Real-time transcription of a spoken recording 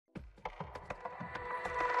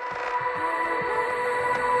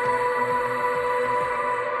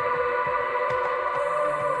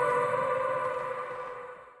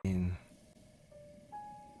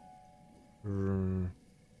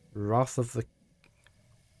Wrath of the...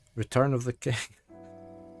 Return of the King.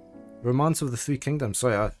 Romance of the Three Kingdoms.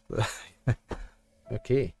 Sorry,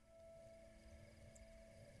 okay.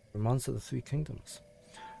 Romance of the Three Kingdoms.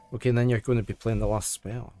 Okay, and then you're going to be playing the last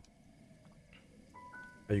spell.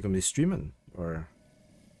 Are you going to be streaming, or...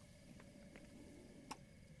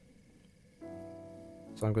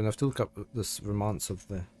 So I'm going to have to look up this Romance of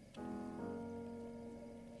the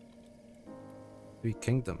Three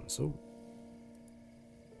Kingdoms. Oh.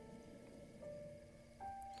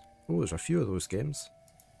 Oh, there's a few of those games.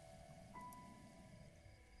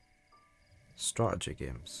 Strategy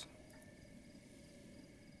games.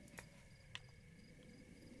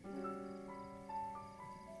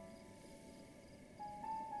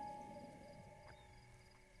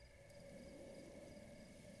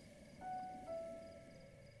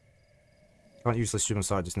 Can't usually stream on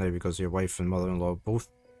Saturdays now because your wife and mother-in-law both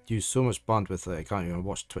use so much bandwidth that I can't even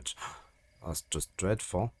watch Twitch. That's just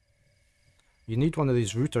dreadful. You need one of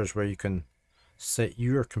these routers where you can set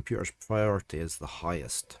your computer's priority as the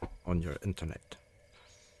highest on your internet.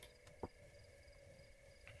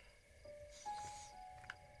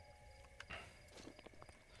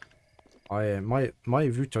 My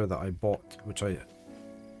router that I bought, which I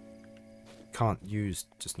can't use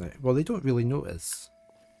just now. Well, they don't really notice.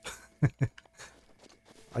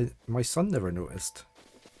 My son never noticed.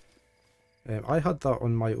 I had that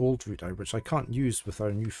on my old router, which I can't use with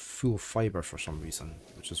our new full fiber for some reason,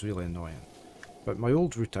 which is really annoying. But my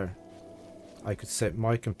old router, I could set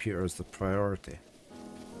my computer as the priority,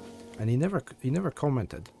 and he never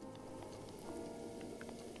commented.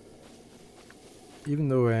 Even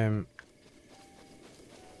though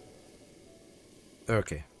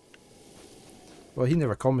okay. Well, he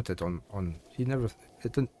never commented on it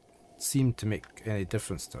didn't seem to make any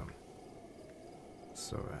difference to him.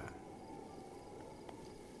 So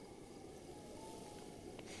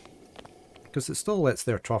because it still lets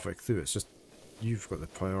their traffic through, it's just you've got the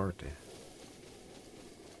priority.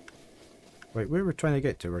 Right, where are we trying to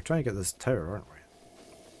get to? We're trying to get this tower, aren't we?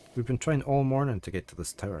 We've been trying all morning to get to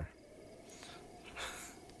this tower.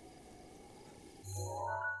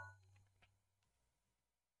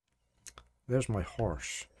 There's my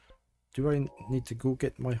horse. Do I need to go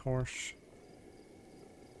get my horse?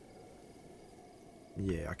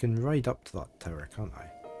 Yeah, I can ride up to that tower, can't I?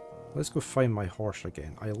 Let's go find my horse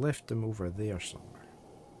again. I left him over there somewhere.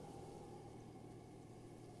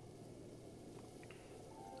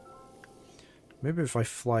 Maybe if I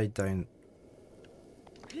fly down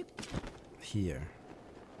here.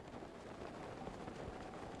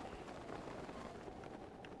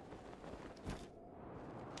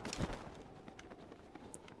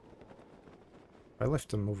 I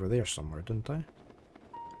left him over there somewhere, didn't I?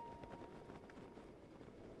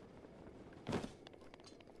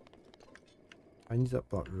 I need up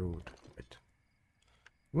that road. Right. I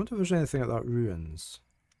wonder if there's anything at that ruins.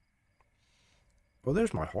 Oh,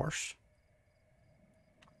 there's my horse.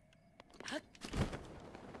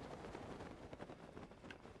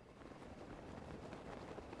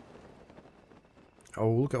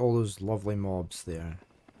 Oh, look at all those lovely mobs there.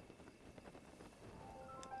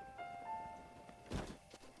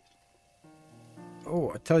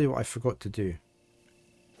 Oh, I tell you what I forgot to do.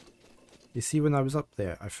 You see, when I was up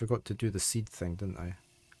there, I forgot to do the seed thing, didn't I?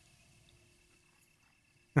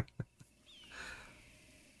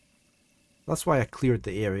 That's why I cleared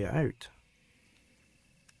the area out.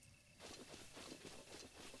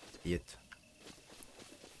 Idiot.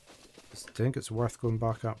 I think it's worth going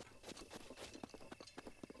back up.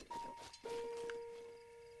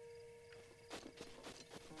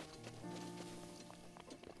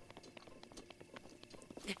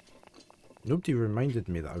 Nobody reminded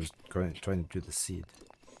me that I was trying to do the seed.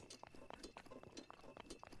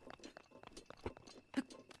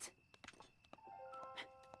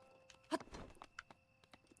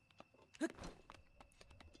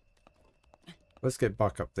 Let's get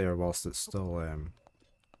back up there whilst it's still,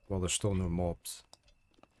 while there's still no mobs.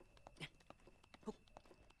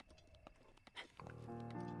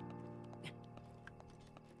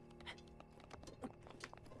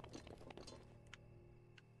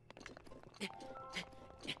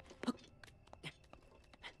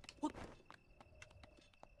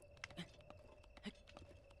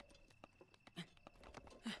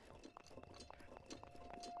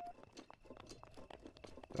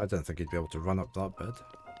 I didn't think he'd be able to run up that bit.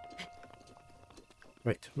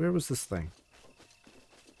 Right, where was this thing?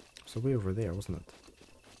 It's way over there, wasn't it?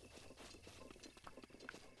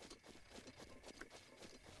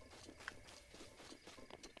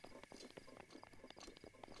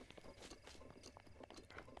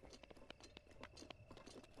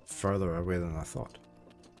 Further away than I thought.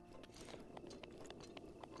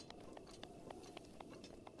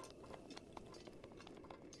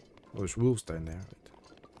 Oh, there's wolves down there.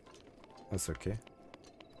 That's okay.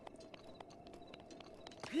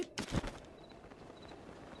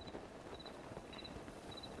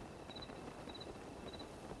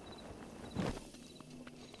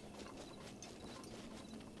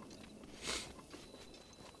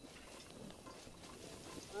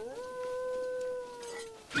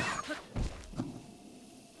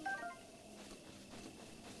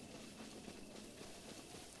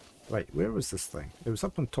 Right, where was this thing? It was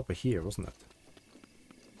up on top of here, wasn't it?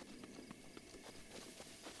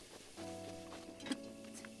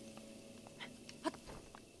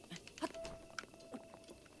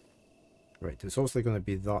 Right, it's obviously going to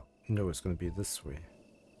be that. No, it's going to be this way.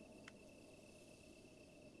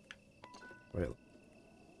 Right.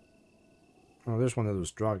 Oh, there's one of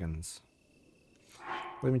those dragons.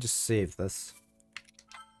 Let me just save this.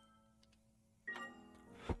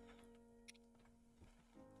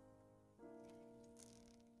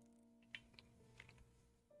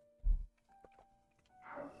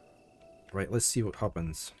 Right, let's see what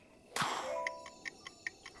happens.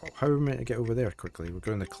 Oh, how are we meant to get over there quickly? We're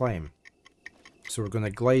going to climb. So we're going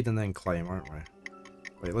to glide and then climb, aren't we?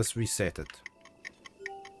 Right, let's reset it.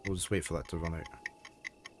 We'll just wait for that to run out.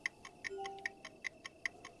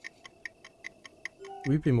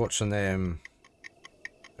 We've been watching a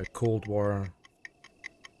Cold War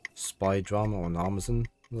spy drama on Amazon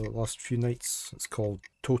the last few nights. It's called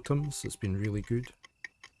Totems. It's been really good.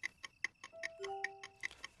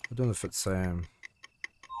 I don't know if it's let's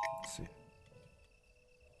see.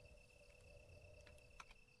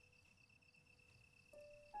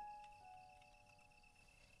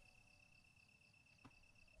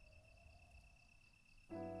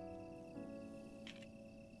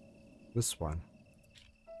 This one.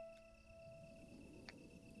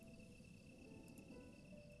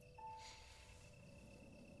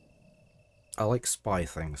 I like spy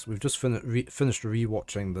things. We've just finished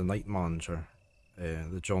re-watching The Night Manager,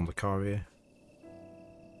 the John le Carre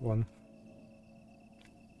one.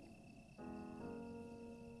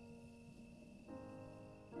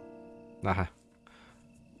 Nah.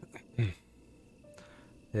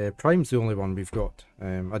 Yeah, Prime's the only one we've got.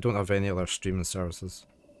 I don't have any other streaming services.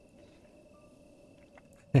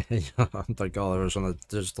 Hunter gatherers on a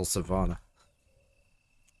digital savannah.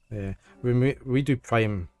 Yeah, we do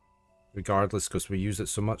Prime regardless because we use it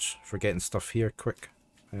so much for getting stuff here quick.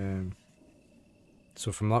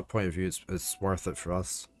 So from that point of view, it's worth it for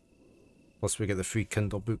us. Plus we get the free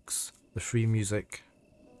Kindle books, the free music.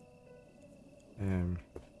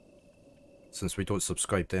 Since we don't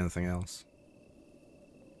subscribe to anything else.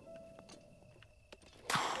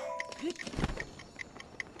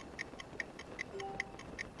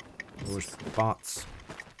 There's bats.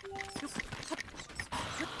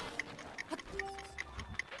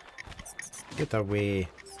 Get away.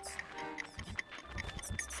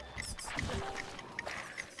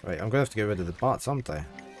 Right, I'm gonna have to get rid of the bats, aren't I?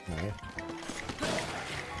 Right.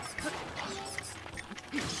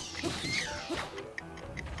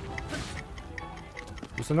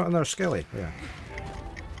 Was there not another skelly? Yeah.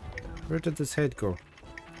 Where did this head go?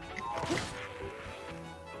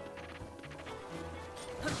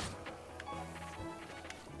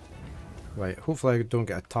 Right, hopefully I don't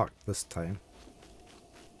get attacked this time.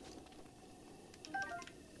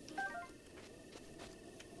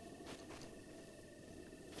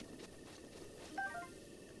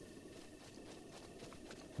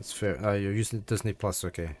 That's fair. You're using Disney Plus,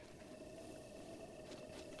 okay.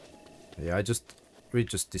 Yeah, we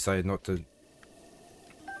just decided not to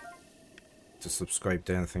subscribe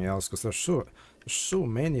to anything else because there's so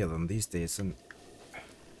many of them these days, and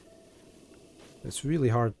it's really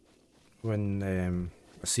hard when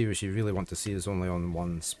a series you really want to see is only on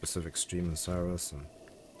one specific streaming service, and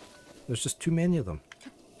there's just too many of them.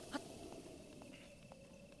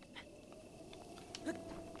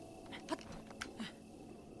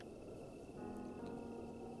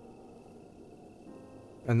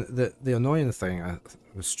 And the annoying thing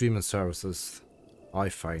with streaming services I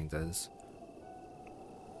find is,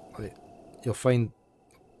 like, you'll find,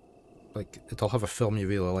 like, it'll have a film you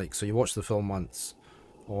really like, so you watch the film once,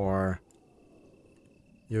 or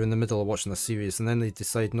you're in the middle of watching a series and then they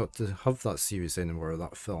decide not to have that series anymore, or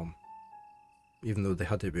that film, even though they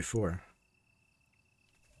had it before.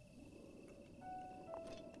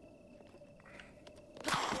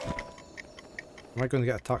 Am I going to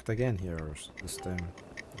get attacked again here, or this time?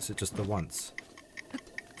 Is it just the once?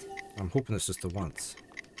 I'm hoping it's just the once.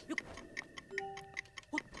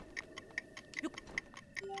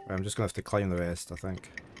 Right, I'm just going to have to climb the rest, I think.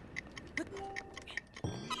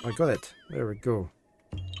 I got it! There we go.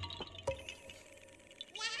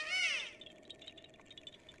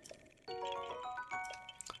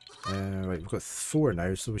 we've got 4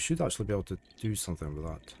 now, so we should actually be able to do something with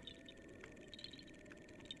that.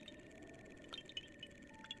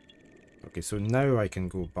 Okay, so now I can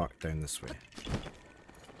go back down this way.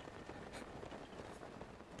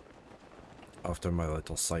 After my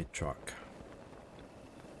little sidetrack.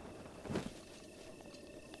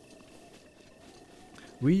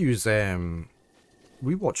 We use,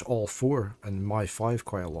 we watch all 4 and My 5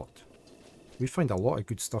 quite a lot. We find a lot of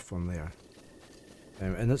good stuff on there.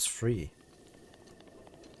 And it's free.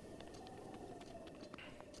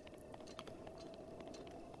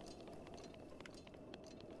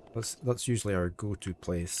 That's usually our go-to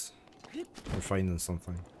place for finding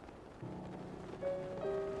something.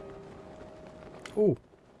 Oh!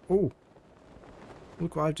 Oh!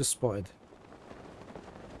 Look what I've just spotted.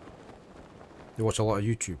 They watch a lot of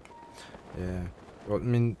YouTube. Yeah. Well, I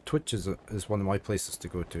mean, Twitch is one of my places to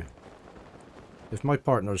go to. If my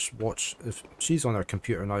partners watch, if she's on her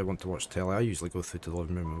computer and I want to watch telly, I usually go through to the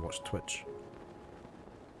living room and watch Twitch.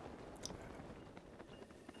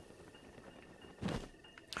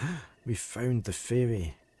 We found the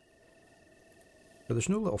fairy. But there's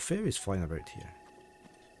no little fairies flying about here.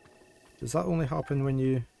 Does that only happen when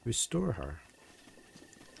you restore her?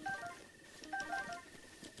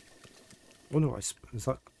 Oh no, is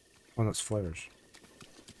that... Oh, that's flowers.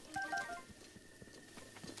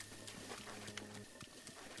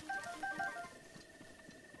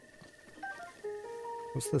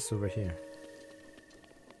 What's this over here?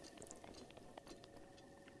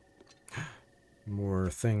 More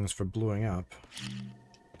things for blowing up.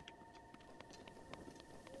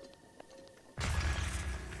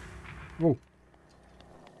 Whoa!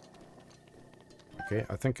 Okay,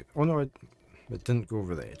 I think... Oh no, it didn't go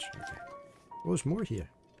over the edge. Okay. Oh, there's more here.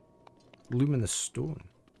 Luminous stone.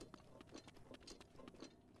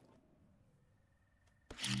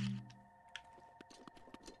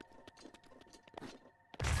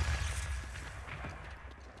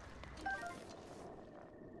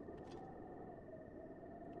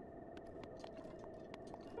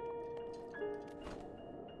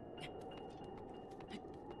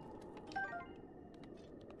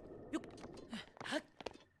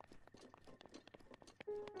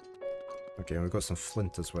 Okay, we've got some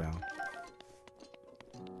flint as well.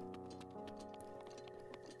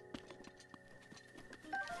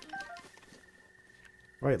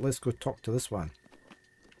 Right, let's go talk to this one.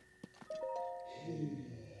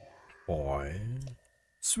 Boy,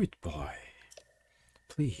 sweet boy,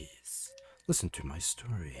 please listen to my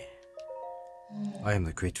story. I am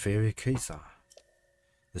the great fairy Kesa.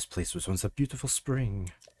 This place was once a beautiful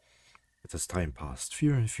spring. But as time passed,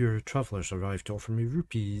 fewer and fewer travelers arrived to offer me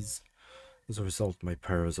rupees. As a result, my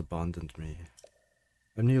power has abandoned me.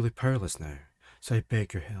 I'm nearly powerless now, so I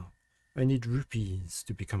beg your help. I need rupees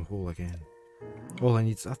to become whole again. All I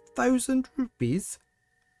need is 1,000 rupees.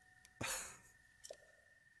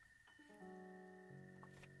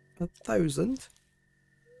 1,000?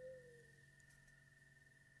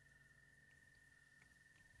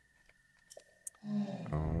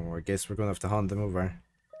 Oh, I guess we're going to have to hand them over.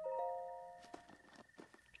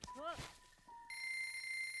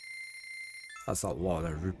 That's a lot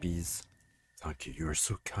of rupees. Thank you, you are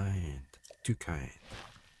so kind. Too kind.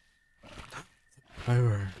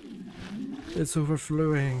 Power. It's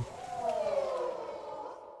overflowing.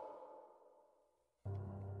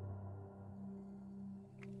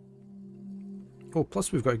 Oh,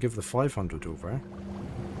 plus we've got to give the 500 over.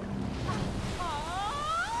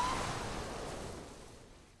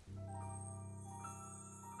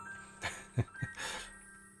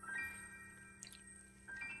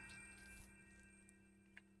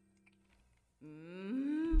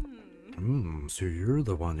 So you're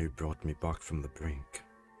the one who brought me back from the brink.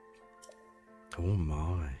 Oh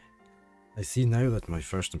my. I see now that my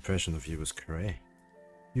first impression of you was correct.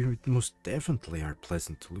 You most definitely are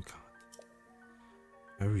pleasant to look at.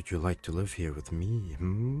 How would you like to live here with me,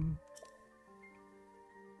 hmm?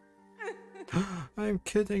 I'm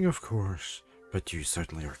kidding, of course, but you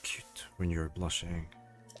certainly are cute when you're blushing.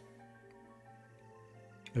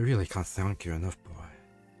 I really can't thank you enough, boy,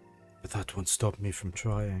 but that won't stop me from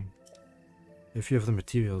trying. If you have the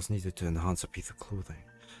materials needed to enhance a piece of clothing,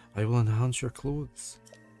 I will enhance your clothes.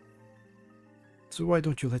 So why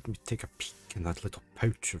don't you let me take a peek in that little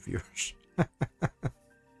pouch of yours?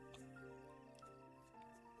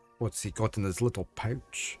 What's he got in his little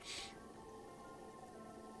pouch?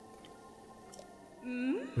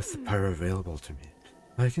 With the power available to me,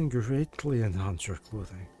 I can greatly enhance your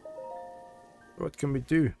clothing. What can we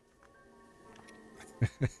do?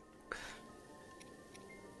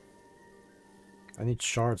 I need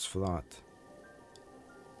shards for that.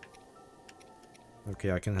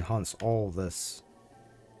 Okay, I can enhance all this.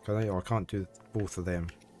 Can I? Or I can't do both of them.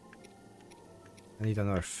 I need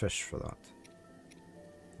another fish for that.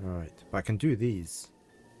 Alright, but I can do these.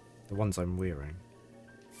 The ones I'm wearing.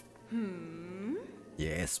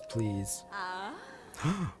 Yes, please.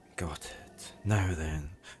 Got it. Now then,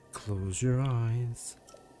 close your eyes.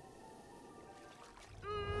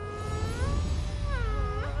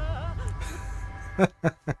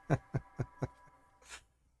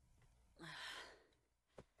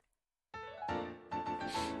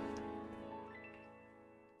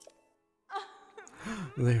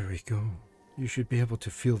 There we go. You should be able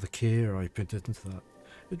to feel the care I put into that.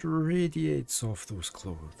 It radiates off those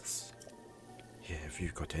clothes. Yeah, have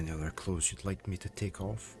you got any other clothes you'd like me to take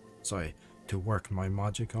off? Sorry, to work my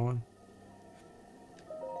magic on?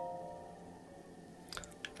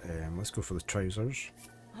 Let's go for the trousers.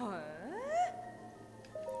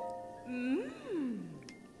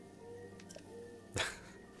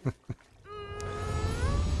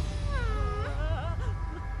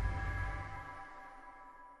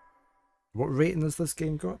 What rating has this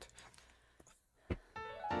game got?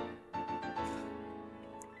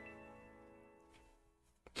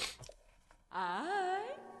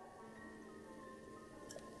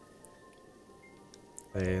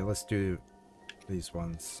 Let's do these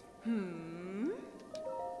ones.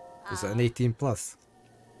 Is it an 18 plus?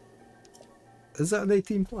 Is it an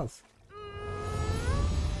 18 plus?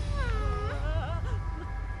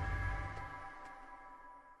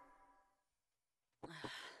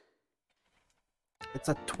 It's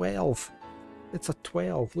a 12. It's a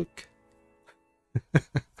 12, look.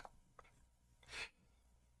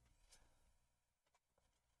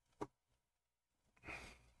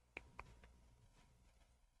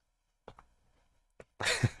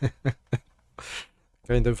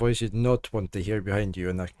 Kind of voice you'd not want to hear behind you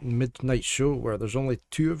in a midnight show where there's only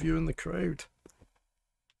 2 of you in the crowd.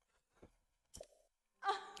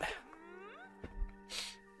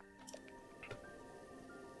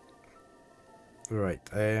 Right,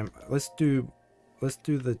 let's do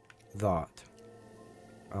that.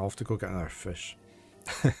 I'll have to go get another fish.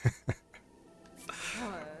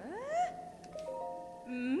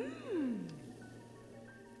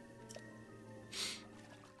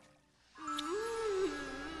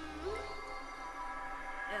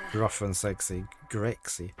 Rough and sexy,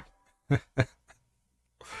 Grexy.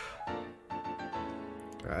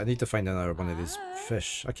 I need to find another one of these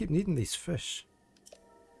fish. I keep needing these fish.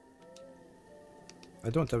 I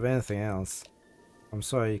don't have anything else. I'm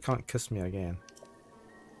sorry, you can't kiss me again.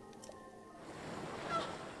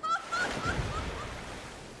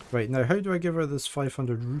 Right, now how do I give her this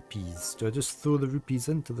 500 rupees? Do I just throw the rupees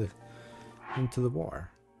into the water?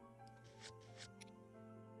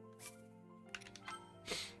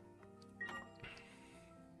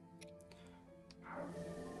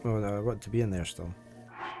 Oh no, I want to be in there still.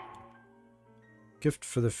 Gift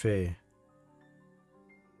for the Fae.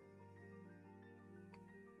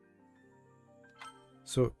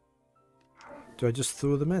 So, do I just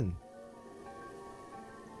throw them in?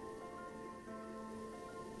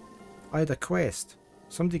 I had a quest.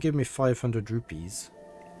 Somebody gave me 500 rupees.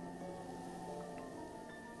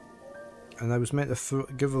 And I was meant to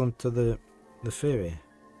give them to the fairy.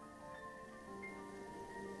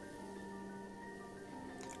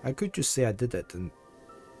 I could just say I did it and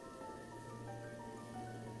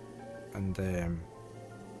I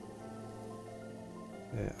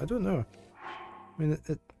don't know. I mean,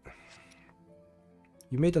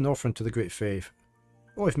 you made an offering to the Great Fae.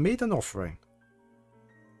 Oh, I've made an offering.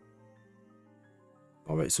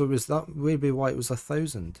 Alright, so was that maybe why it was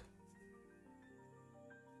 1,000?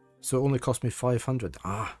 So it only cost me 500.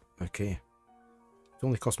 Ah, okay. It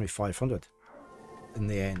only cost me 500 in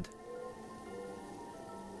the end.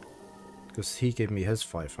 Because he gave me his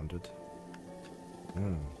 500.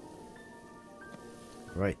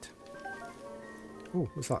 Right. Oh,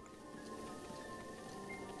 what's that?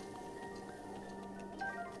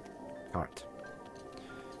 Cart.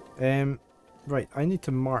 Right, I need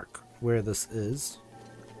to mark where this is.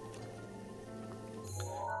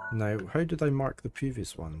 Now, how did I mark the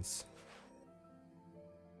previous ones?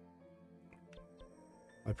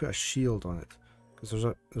 I put a shield on it. Because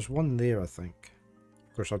there's one there, I think.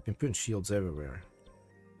 Of course, I've been putting shields everywhere.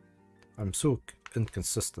 I'm so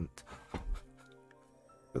inconsistent.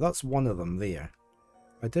 But that's one of them there.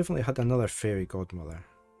 I definitely had another fairy godmother.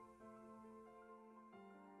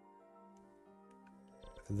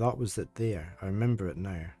 That was it there. I remember it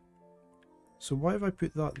now. So why have I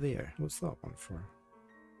put that there? What's that one for?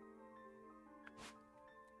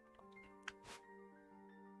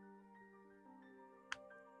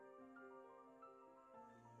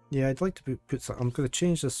 Yeah, I'd like to put some. I'm going to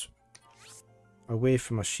change this away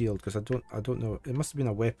from a shield because I don't know. It must have been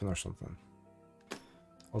a weapon or something.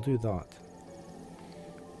 I'll do that.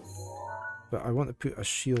 But I want to put a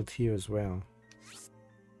shield here as well.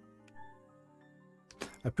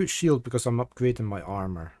 I put shield because I'm upgrading my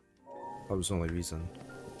armor. That was the only reason.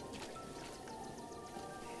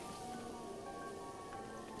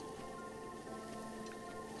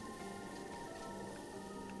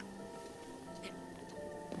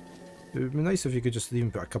 It would be nice if you could just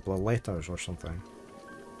even put a couple of letters or something.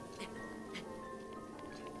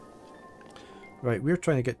 Right, we're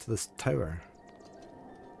trying to get to this tower.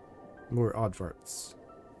 More adverts.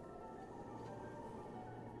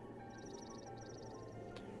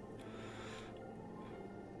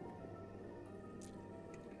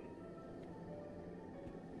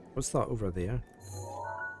 What's that over there?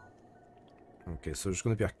 Okay, so there's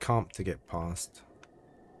going to be a camp to get past.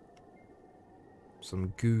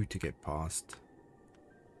 Some goo to get past.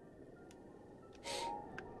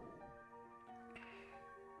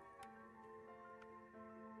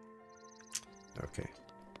 Okay.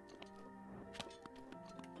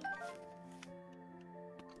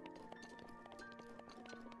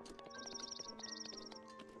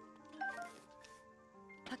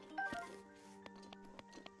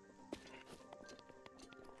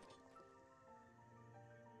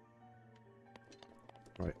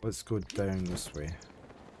 Right, let's go down this way.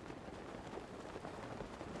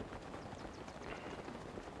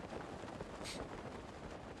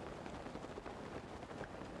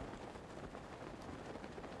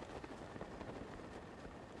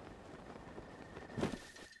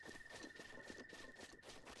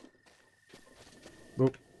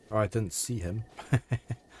 Oh, I didn't see him.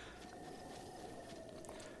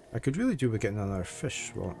 I could really do with getting another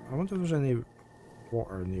fish. Well, I wonder if there's any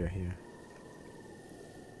water near here.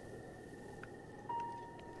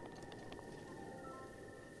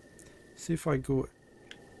 See if I go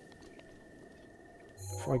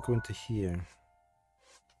into here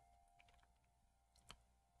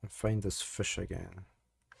and find this fish again.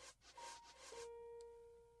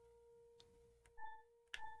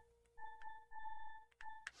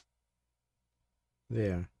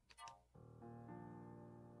 There.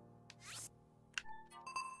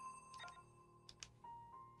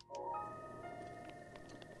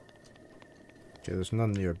 Okay, there's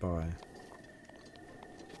none nearby.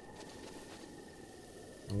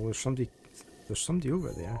 Oh, there's somebody over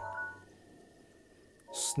there.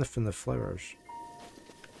 Sniffing the flowers.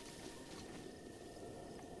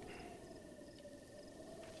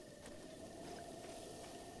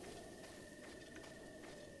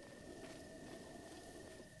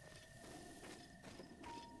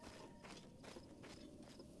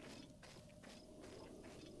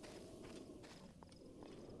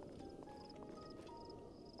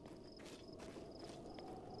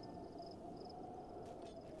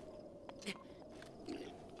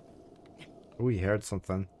 Oh, he heard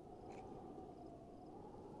something.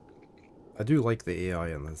 I do like the AI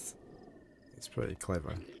in this. It's pretty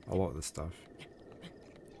clever. A lot of the stuff.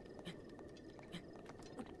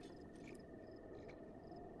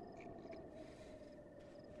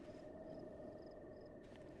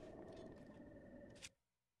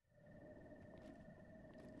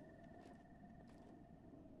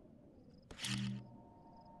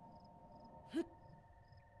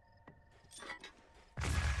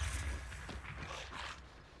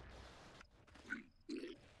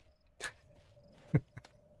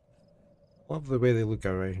 Love the way they look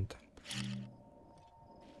around.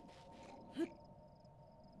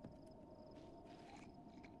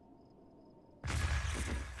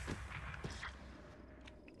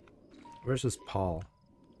 Where's his pal?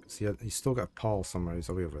 See, he's still got a pal somewhere. He's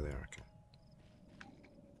away over there. Okay.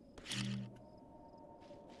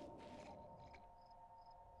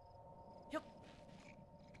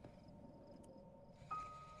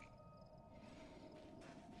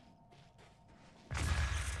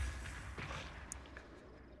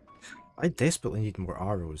 I desperately need more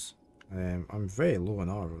arrows. I'm very low on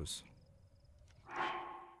arrows. I've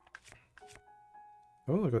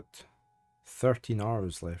only got 13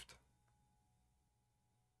 arrows left.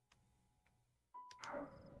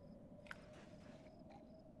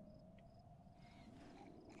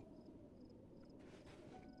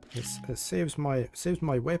 It saves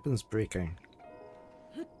my weapons breaking.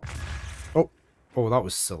 Oh, that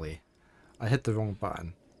was silly. I hit the wrong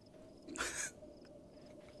button.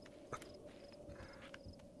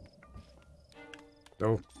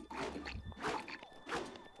 Oh.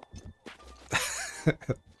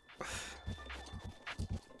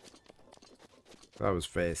 That was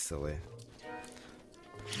very silly.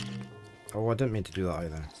 Oh, I didn't mean to do that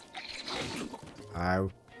either.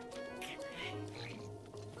 Ow.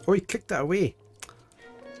 Oh, he kicked it away.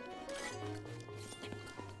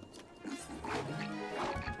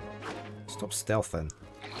 Stop stealthing.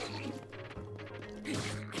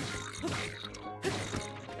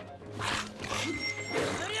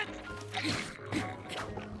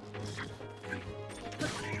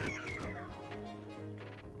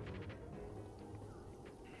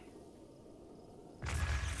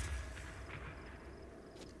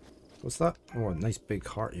 What's that? Oh, a nice big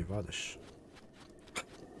hearty radish.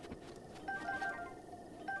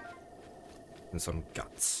 And some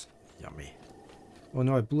guts. Yummy. Oh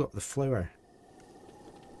no, I blew up the flower.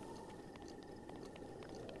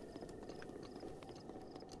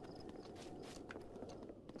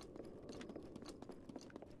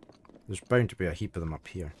 There's bound to be a heap of them up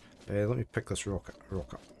here. Let me pick this rock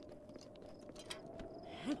up.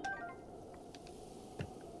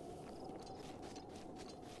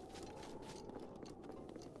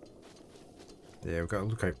 Yeah, we've got a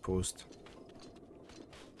lookout post.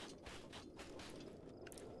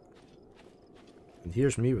 And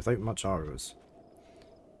here's me without much arrows.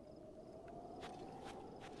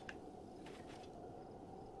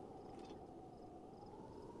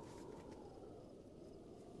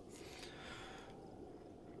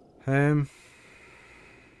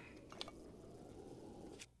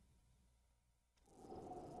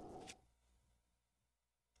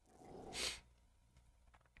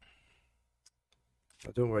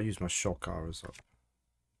 I don't want to use my shock arrows up.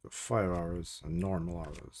 Got fire arrows and normal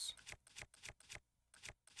arrows.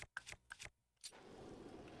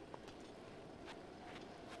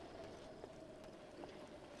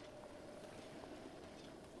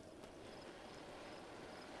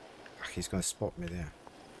 Ugh, he's going to spot me there.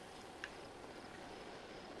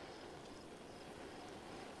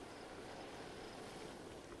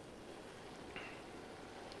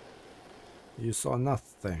 You saw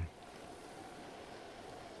nothing.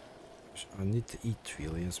 I need to eat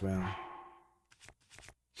really as well.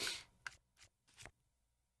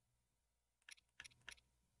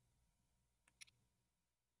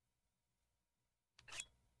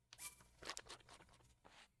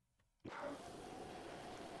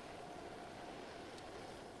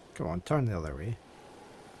 Come on, turn the other way.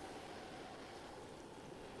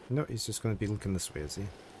 No, he's just going to be looking this way, is he?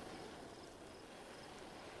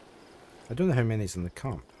 I don't know how many's in the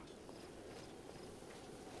camp.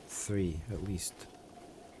 3 at least.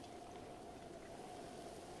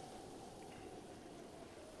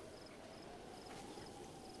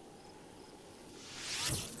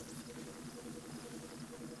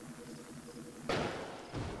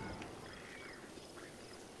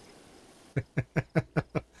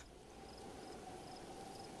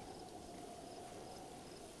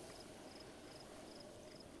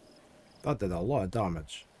 That did a lot of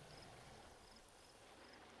damage.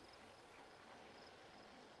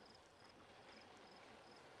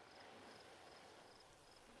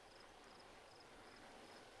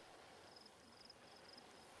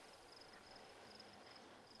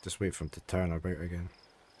 Just wait for him to turn about again.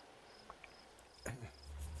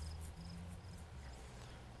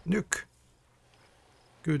 Nook!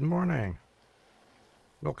 Good morning.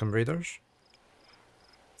 Welcome, raiders.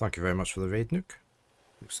 Thank you very much for the raid, Nook.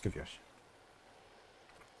 Let's give you a...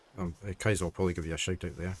 Kaiser will probably give you a shout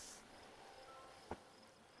out there.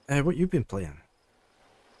 What you been playing?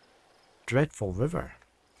 Dreadful River.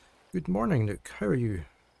 Good morning, Nook. How are you?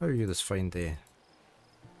 How are you this fine day?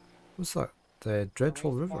 What's that?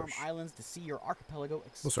 Dreadful Rivers. Islands to see your archipelago.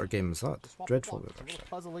 What sort of game is that? Dreadful Rivers. It's a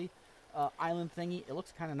little puzzly island thingy. It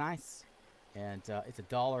looks kind of nice, and it's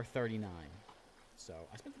 $1.39. So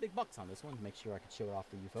I spent the big bucks on this one to make sure I could show it off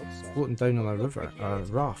for you folks. So. Floating down on a river, a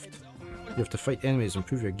raft. You have to fight enemies and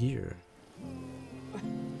improve your gear.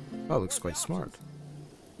 That looks quite smart.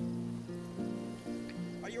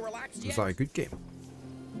 Are you relaxed yet? Was that a good game?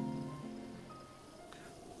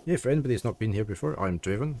 Yeah, for anybody who's not been here before, I'm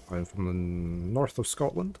Draven. I'm from the north of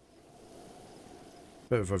Scotland.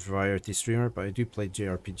 Bit of a variety streamer, but I do play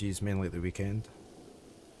JRPGs mainly at the weekend.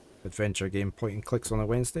 Adventure game point and clicks on a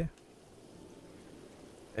Wednesday.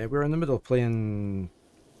 We're in the middle of playing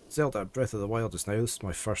Zelda Breath of the Wild just now. This is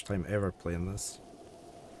my first time ever playing this.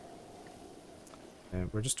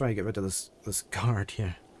 We're just trying to get rid of this guard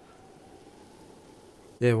here.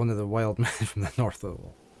 Yeah, one of the wild men from the north of the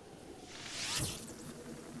wall.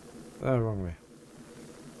 Wrong way.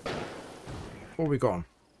 Oh, we got him.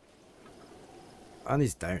 And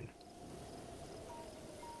he's down.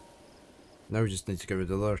 Now we just need to get rid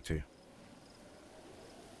of the other two.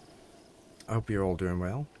 I hope you're all doing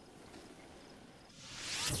well.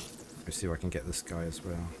 Let me see if I can get this guy as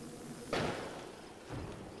well.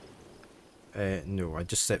 No, I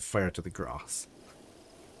just set fire to the grass.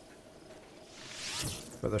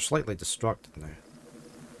 But they're slightly distracted now.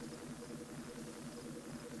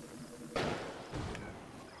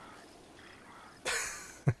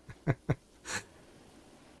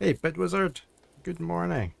 Hey, Bitwizard! Good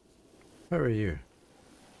morning. How are you?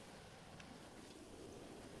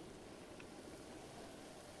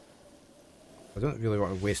 I don't really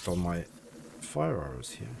want to waste all my fire arrows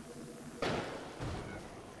here.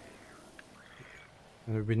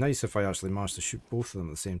 And it would be nice if I actually managed to shoot both of them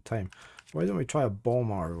at the same time. Why don't we try a bomb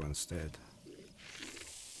arrow instead?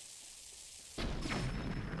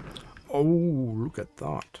 Oh, look at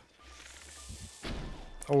that.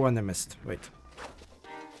 Oh, and I missed. Wait.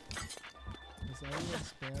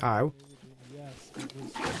 Ow.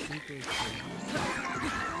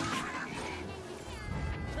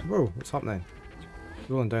 Whoa, what's happening?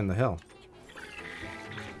 Rolling down the hill.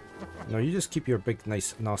 No, you just keep your big,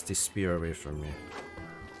 nice, nasty spear away from me.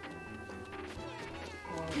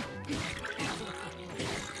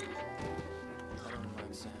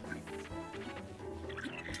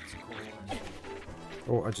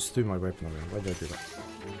 Oh, I just threw my weapon away. Why did I do that?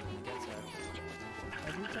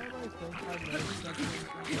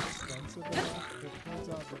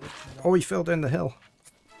 Oh, he fell down the hill.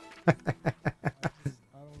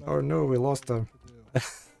 Oh no, we lost him.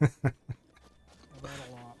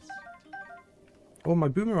 Oh, my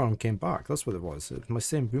boomerang came back. That's what it was. It was my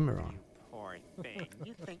same boomerang. Poor thing.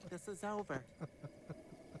 You think this is over?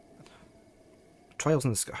 Trials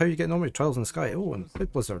in the Sky. How are you getting on with Trials in the Sky? Oh, and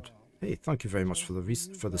Big Blizzard. Hey, thank you very much for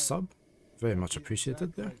the sub. Very much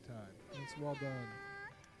appreciated there. Well done.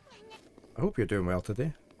 I hope you're doing well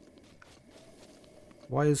today.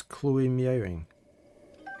 Why is Chloe meowing?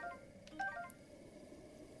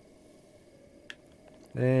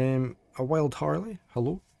 A Wild Harley,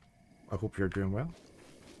 hello. I hope you're doing well.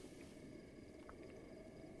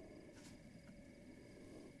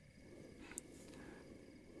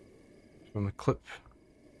 From the clip.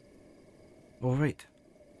 Oh right.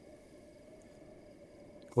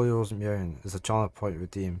 Chloe wasn't meowing. Is a channel point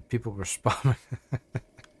redeemed. People were spamming.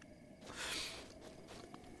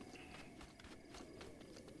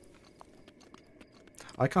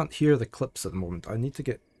 I can't hear the clips at the moment. I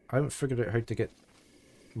haven't figured out how to get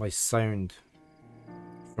my sound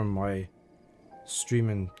from my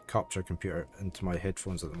streaming capture computer into my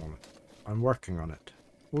headphones at the moment. I'm working on it.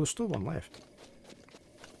 Well, there's still one left.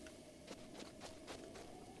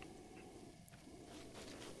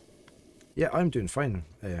 Yeah, I'm doing fine,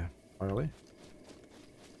 Harley.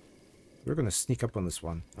 We're going to sneak up on this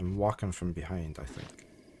one and whack him from behind, I think.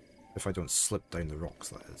 If I don't slip down the rocks,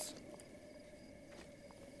 that is.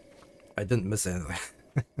 I didn't miss anything.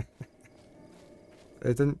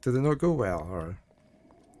 Did it not go well, or?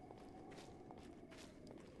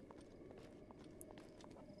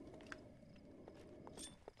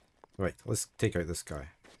 Right, let's take out this guy.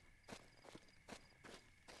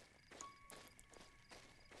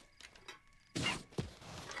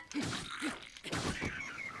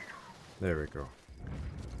 There we go.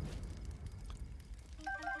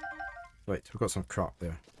 Right, we've got some crap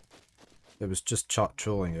there. It was just chat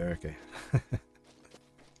trolling Erica.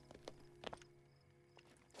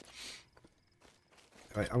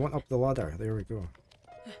 Right, I went up the ladder. There we go.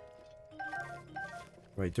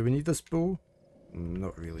 Right, do we need this bow?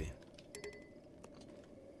 Not really.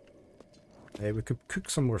 We could cook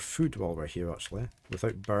some more food while we're here, actually,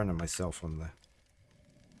 without burning myself on the...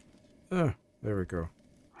 Oh, there we go.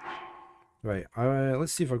 Right,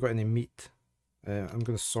 let's see if I've got any meat. I'm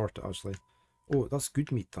going to sort it, actually. Oh, that's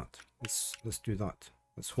good meat, that. Let's do that.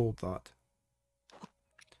 Let's hold that.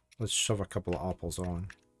 Let's shove a couple of apples on.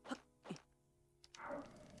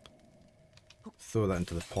 Throw that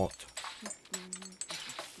into the pot.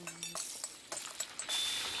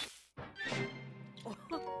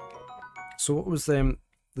 So what was the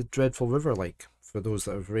Dreadful River like for those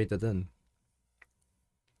that have raided in?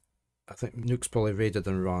 I think Nuke's probably raided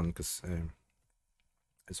and run because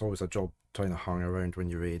it's always a job trying to hang around when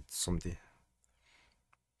you raid somebody.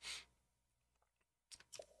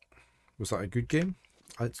 Was that a good game?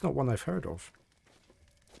 It's not one I've heard of.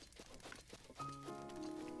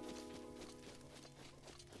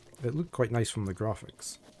 It looked quite nice from the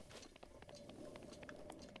graphics.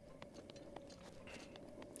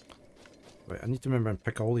 Right, I need to remember and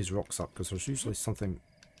pick all these rocks up because there's usually something,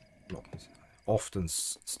 well, often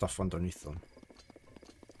stuff underneath them.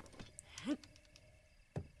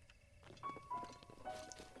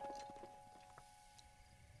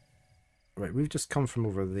 Right, we've just come from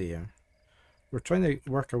over there. We're trying to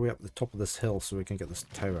work our way up the top of this hill so we can get this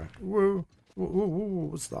tower. Whoa! Whoa, whoa, whoa,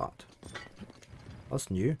 what's that? That's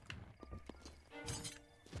new.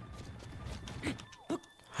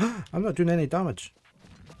 I'm not doing any damage.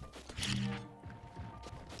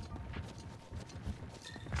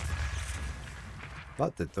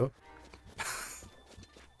 That did though.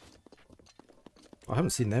 I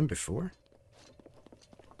haven't seen them before.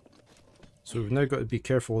 So we've now got to be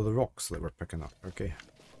careful of the rocks that we're picking up. Okay.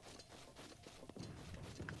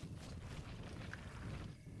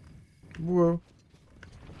 Whoa.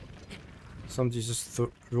 Somebody just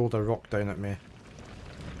rolled a rock down at me.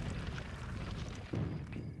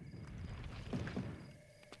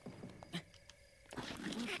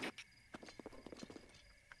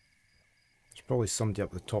 There's probably somebody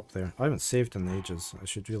up the top there. I haven't saved in ages. I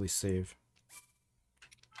should really save.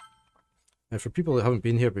 For people that haven't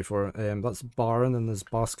been here before, that's Baron in this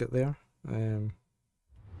basket there. One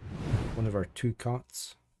of our 2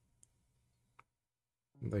 cats.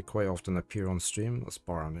 They quite often appear on stream. That's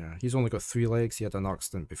Baron there. He's only got 3 legs. He had an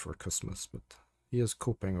accident before Christmas, but he is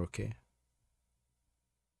coping okay.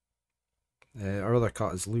 Our other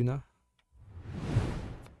cat is Luna.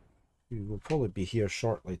 We will probably be here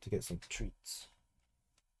shortly to get some treats.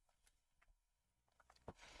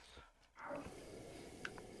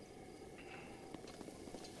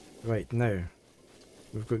 Right, now,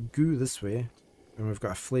 we've got goo this way, and we've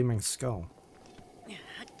got a flaming skull.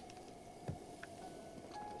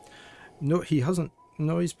 No, he hasn't.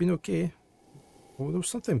 No, he's been okay. Oh, there was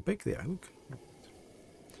something big there, look.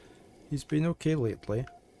 He's been okay lately.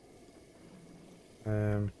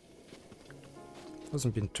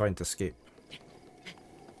 Hasn't been trying to escape.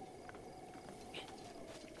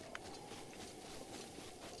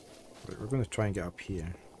 But we're going to try and get up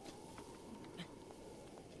here.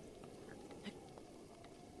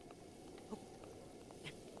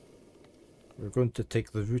 We're going to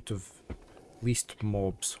take the route of least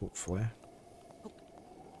mobs, hopefully.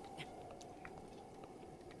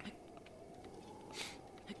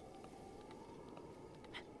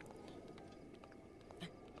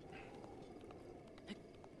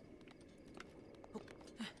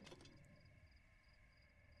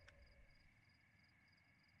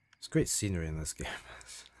 It's great scenery in this game.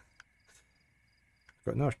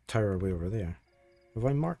 Got another tower way over there. Have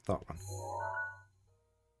I marked that one?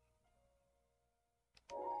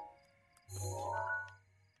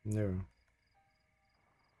 No.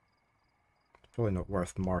 It's probably not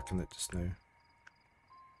worth marking it just now.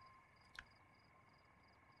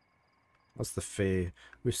 That's the Fae.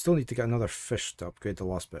 We still need to get another fish to upgrade the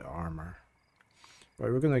last bit of armor.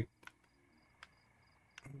 Right, we're gonna...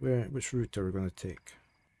 Which route are we gonna take?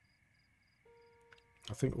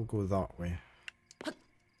 I think we'll go that way.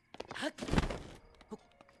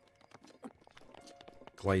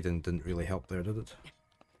 Gliding didn't really help there, did it?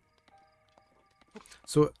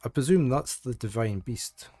 So, I presume that's the divine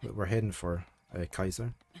beast that we're heading for,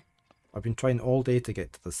 Kaiser. I've been trying all day to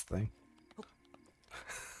get to this thing.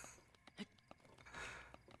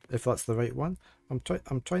 If that's the right one. I'm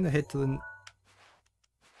trying to head to the...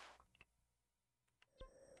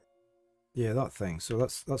 Yeah, that thing. So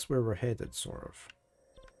that's where we're headed, sort of.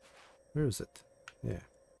 Where is it? Yeah.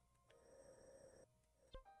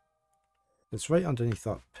 It's right underneath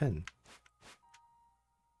that pin.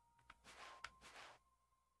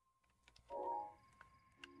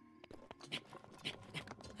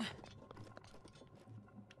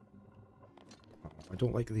 I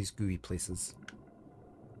don't like these gooey places.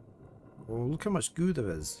 Oh, look how much goo there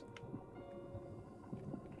is.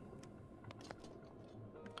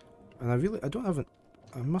 And I don't have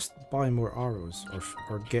I must buy more arrows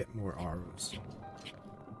or get more arrows.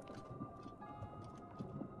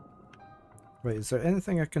 Right, is there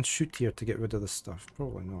anything I can shoot here to get rid of this stuff?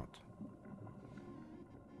 Probably not.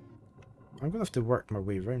 I'm gonna have to work my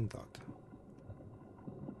way around that.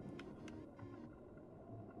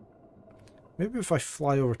 Maybe if I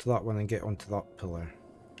fly over to that one and get onto that pillar.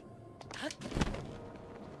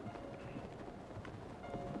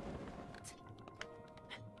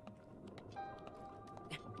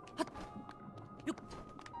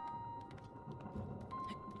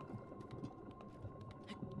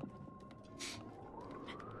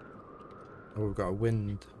 Oh, we've got a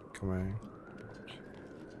wind coming.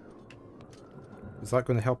 Is that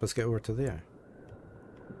going to help us get over to there?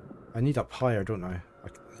 I need up higher, don't I?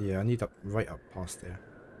 Yeah, I need up right up past there.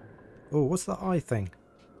 Oh, what's that eye thing?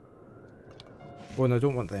 Oh, no, I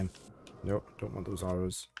don't want them. Nope, don't want those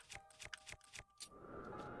arrows.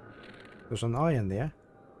 There's an eye in there.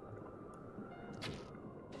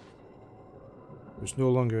 Which no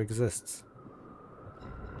longer exists.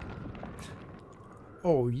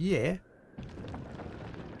 Oh, yeah.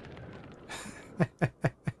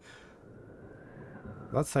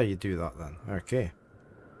 That's how you do that then. Okay.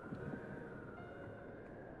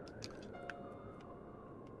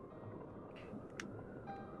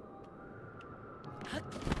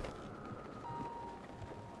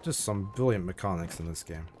 Just some brilliant mechanics in this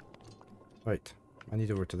game. Right, I need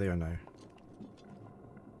over to there now.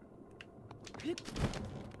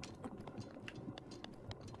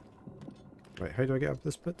 Right, how do I get up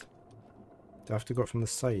this bit? Do I have to go up from the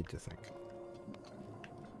side, do you think?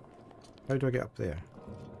 How do I get up there?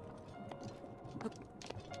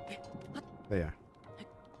 There.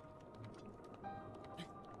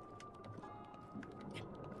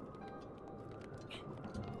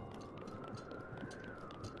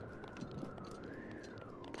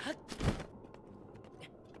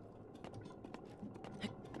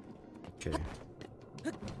 Okay.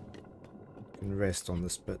 Can rest on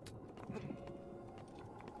this bit.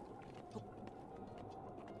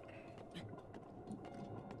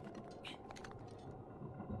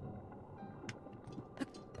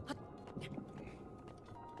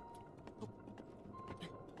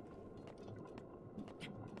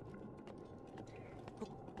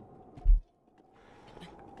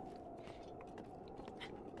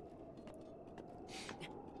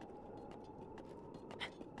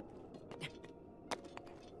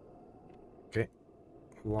 Okay.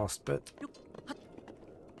 Last bit.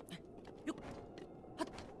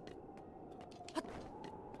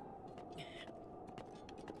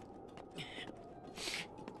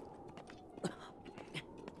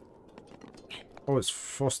 Oh, it's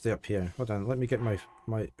frosty up here. Hold on, let me get my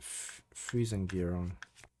freezing gear on.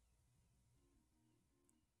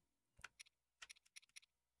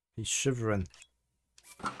 He's shivering.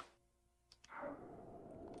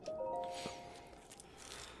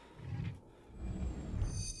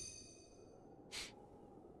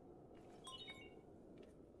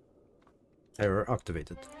 Error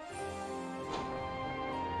activated.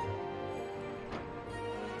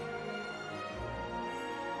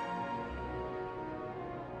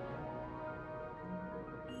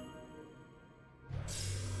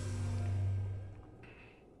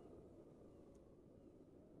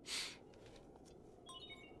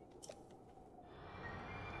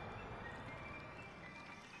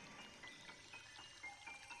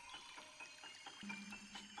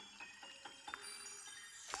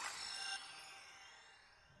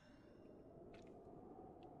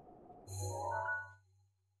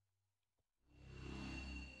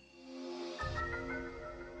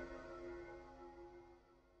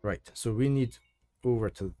 Right, so we need over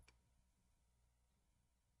to...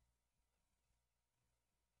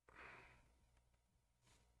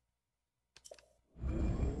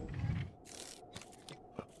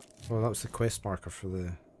 Oh, that was the quest marker for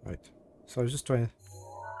the... Right. So I was just trying to...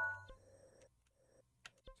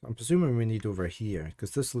 I'm presuming we need over here,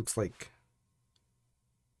 because this looks like...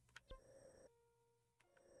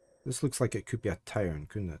 This looks like it could be a town,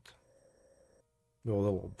 couldn't it? With all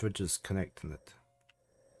the little bridges connecting it.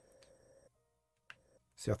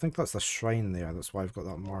 See, I think that's a shrine there, that's why I've got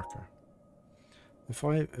that marker. If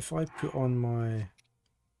I put on my...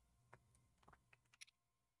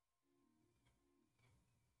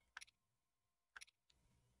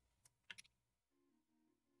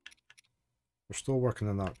 We're still working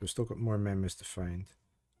on that, we've still got more memories to find.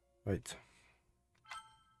 Right.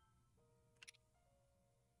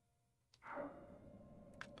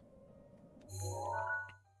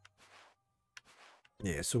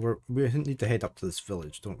 Yeah, so we need to head up to this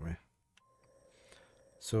village, don't we?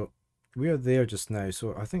 So we are there just now,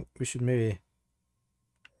 so I think we should maybe...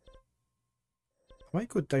 I might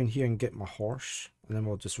go down here and get my horse, and then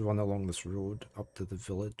we'll just run along this road up to the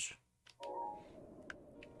village.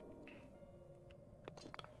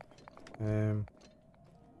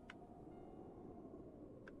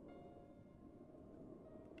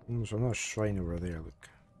 There's another shrine over there, look.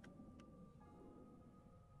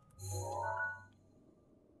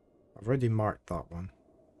 I've already marked that one.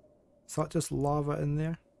 Is that just lava in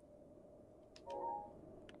there?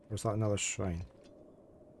 Or is that another shrine?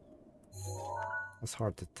 That's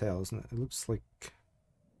hard to tell, isn't it? It looks like...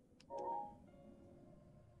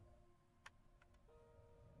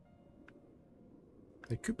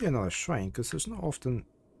 It could be another shrine, because there's not often...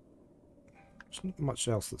 There's not much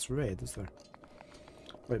else that's red, is there?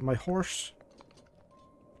 Right, my horse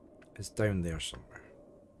is down there somewhere.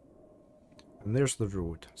 And there's the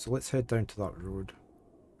road. So let's head down to that road.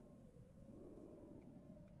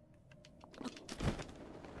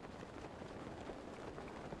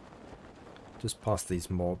 Just past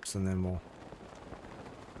these mobs and then we'll...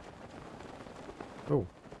 Oh,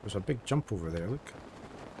 there's a big jump over there, look.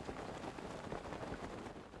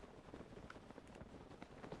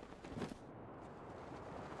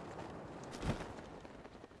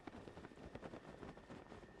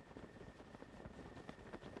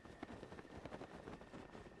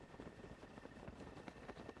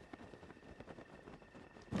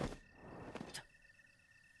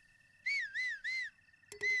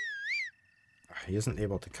 He isn't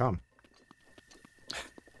able to come.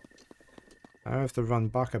 I have to run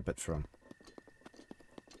back a bit for him.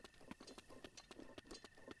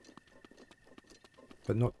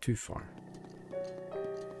 But not too far.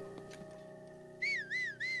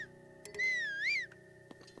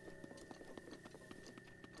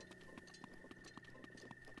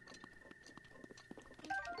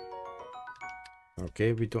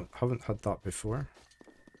 Okay, we haven't had that before.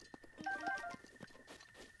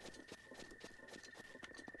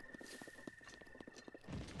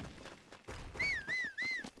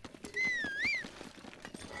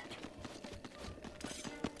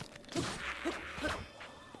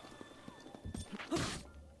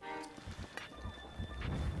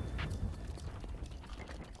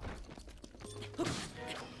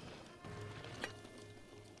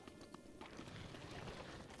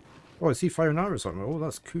 Oh, I see fire and arrows on me. Oh,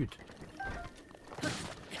 that's good.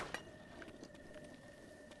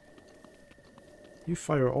 You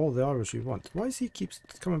fire all the arrows you want. Why does he keep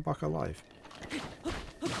coming back alive? He's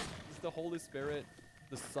the Holy Spirit,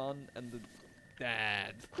 the Son, and the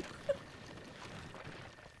Dad.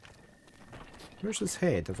 Where's his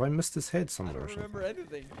head? Have I missed his head I somewhere don't or something? remember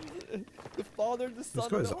anything. The Father, the Son,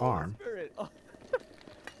 got and his the Holy arm. Spirit. Oh.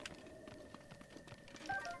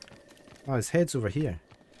 Ah, his head's over here.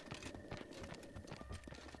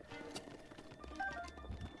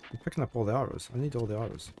 I'm picking up all the arrows. I need all the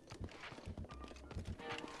arrows.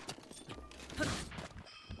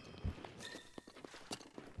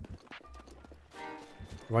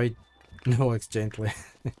 Right. No, it's gently.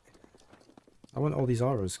 I want all these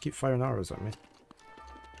arrows. Keep firing arrows at me.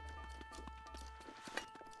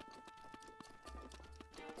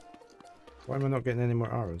 Why am I not getting any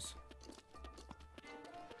more arrows?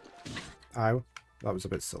 Ow. That was a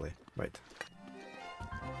bit silly. Right.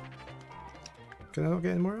 Can I not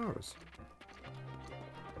get any more arrows?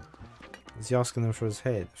 Is he asking them for his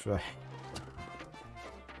head? For...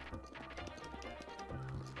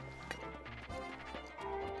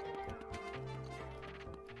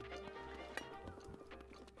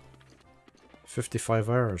 $55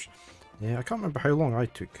 hours. Yeah, I can't remember how long I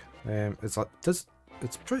took.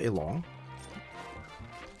 It's pretty long.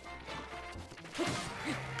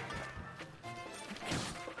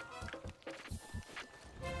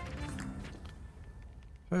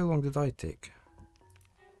 How long did I take?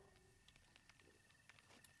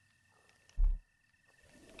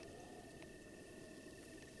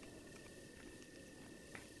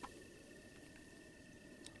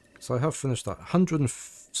 So I have finished that.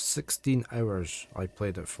 116 hours I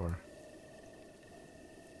played it for.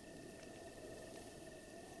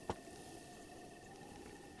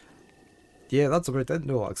 Yeah, that's about it,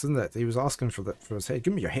 Nolax, isn't it? He was asking for his head.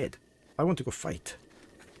 Give me your head. I want to go fight.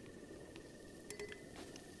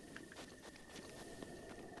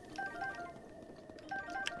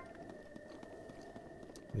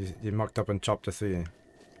 You mucked up in chapter 3.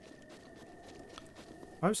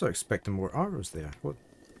 I was expecting more arrows there. What?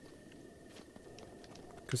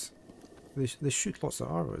 Because they shoot lots of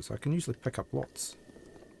arrows. I can usually pick up lots.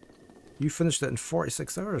 You finished it in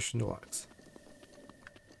 46 hours, Nolax.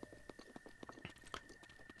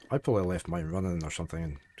 I probably left mine running or something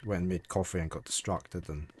and went and made coffee and got distracted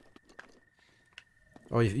and...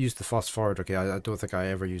 Oh, you used the fast forward. Okay, I don't think I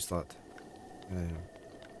ever used that.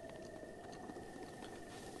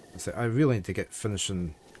 I really need to get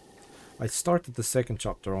finishing... I started the second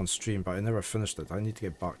chapter on stream, but I never finished it. I need to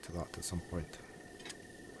get back to that at some point.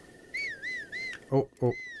 Oh,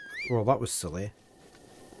 well, that was silly.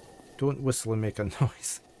 Don't whistle and make a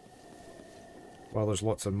noise while there's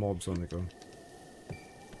lots of mobs on the go.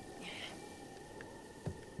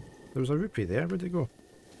 There was a rupee there. Where'd it go?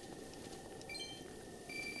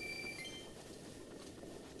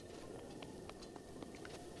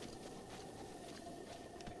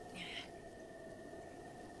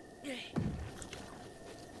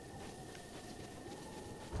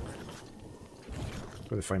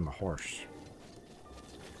 Gotta find my horse.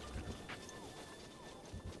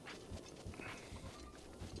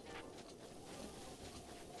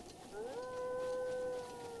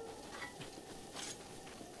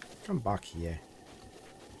 Come back here.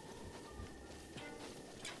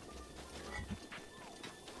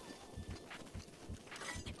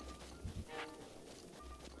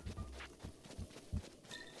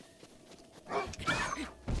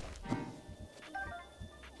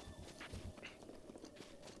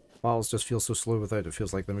 Battles just feel so slow without it.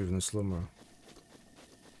 Feels like they're moving in slow-mo.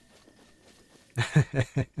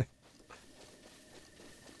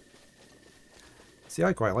 See,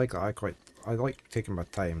 I quite like that. I like taking my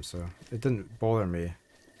time, so it didn't bother me.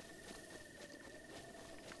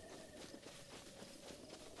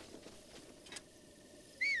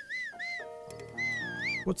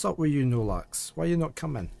 What's up with you, Nolax? Why are you not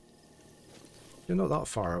coming? You're not that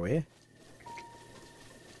far away.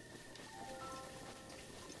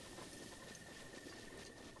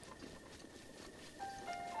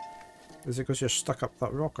 Is it because you're stuck up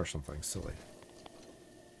that rock or something silly?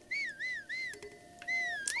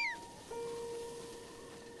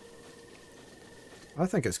 I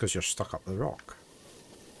think it's because you're stuck up the rock.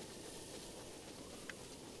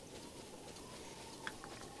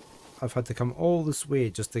 I've had to come all this way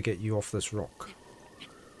just to get you off this rock.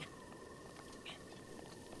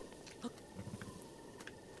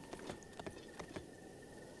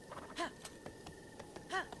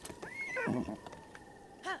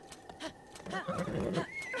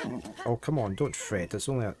 Oh, come on, don't fret. It's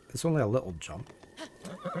only a little jump.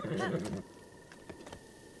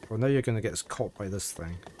 Well, now you're going to get us caught by this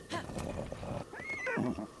thing.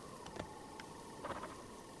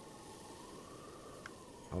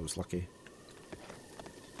 I was lucky.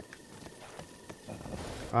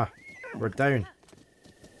 Ah, we're down.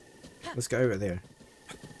 Let's get out of there.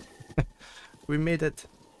 We made it.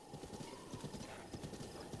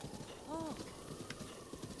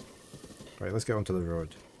 Right, let's get onto the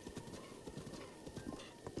road.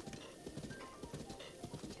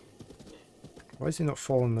 Why is he not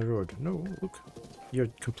following the road? No, look. You're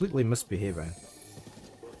completely misbehaving.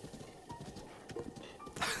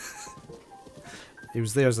 He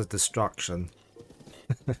was there as a distraction.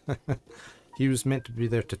 He was meant to be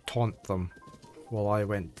there to taunt them while I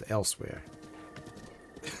went elsewhere.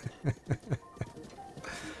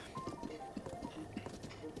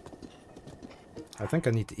 I think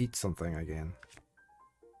I need to eat something again.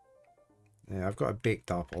 Yeah, I've got a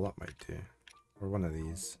baked apple, that might do. Or one of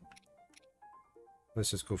these.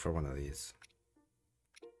 Let's just go for one of these.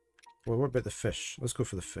 Well, what about the fish? Let's go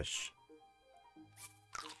for the fish.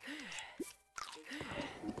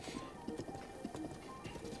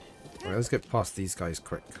 Alright, let's get past these guys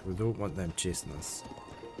quick. We don't want them chasing us.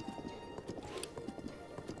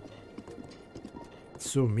 It's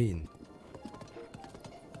so mean.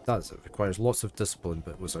 It does. It requires lots of discipline,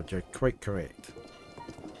 but Wizard, you're quite correct.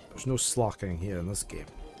 There's no slacking here in this game.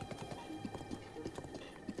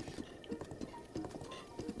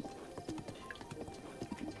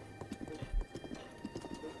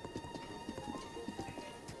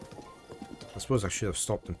 I suppose I should have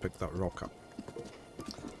stopped and picked that rock up.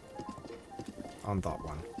 And that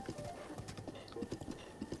one.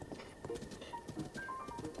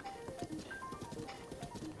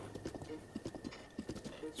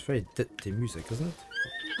 It's very ditty music, isn't it?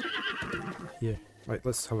 Here. Right,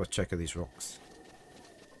 let's have a check of these rocks.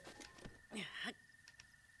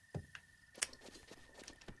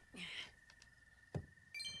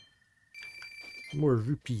 More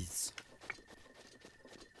rupees.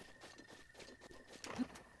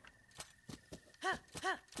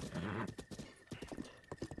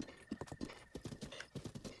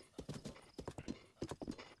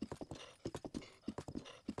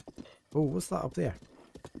 Oh, what's that up there?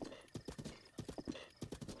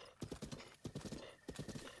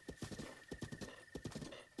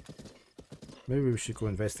 Maybe we should go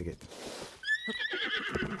investigate.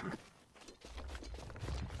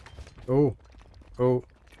 Oh. Oh.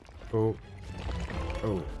 Oh.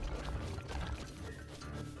 Oh.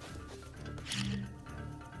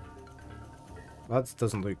 That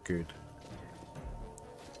doesn't look good.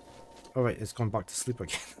 Alright, it's gone back to sleep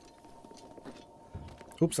again.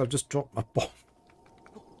 Oops, I've just dropped my bomb.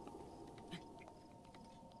 Do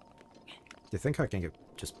you think I can get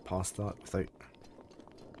just past that without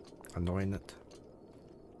annoying it?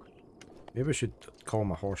 Maybe I should call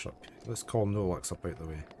my horse up. Let's call Nolax up out the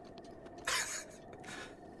way.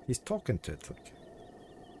 He's talking to it, look.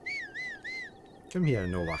 Come here,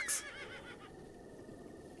 Nolax.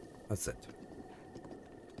 That's it.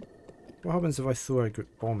 What happens if I throw a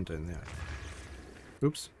good bomb down there?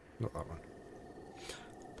 Oops, not that one.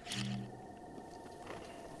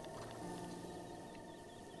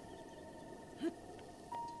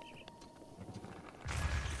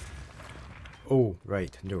 Oh,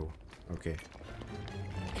 right, no. Okay.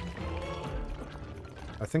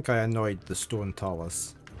 I think I annoyed the stone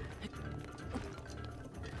talus.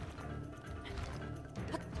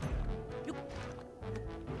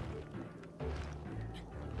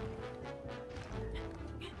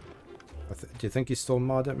 Do you think he's still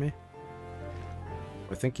mad at me?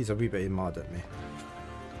 I think he's a wee bit mad at me.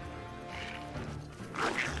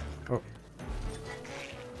 Oh,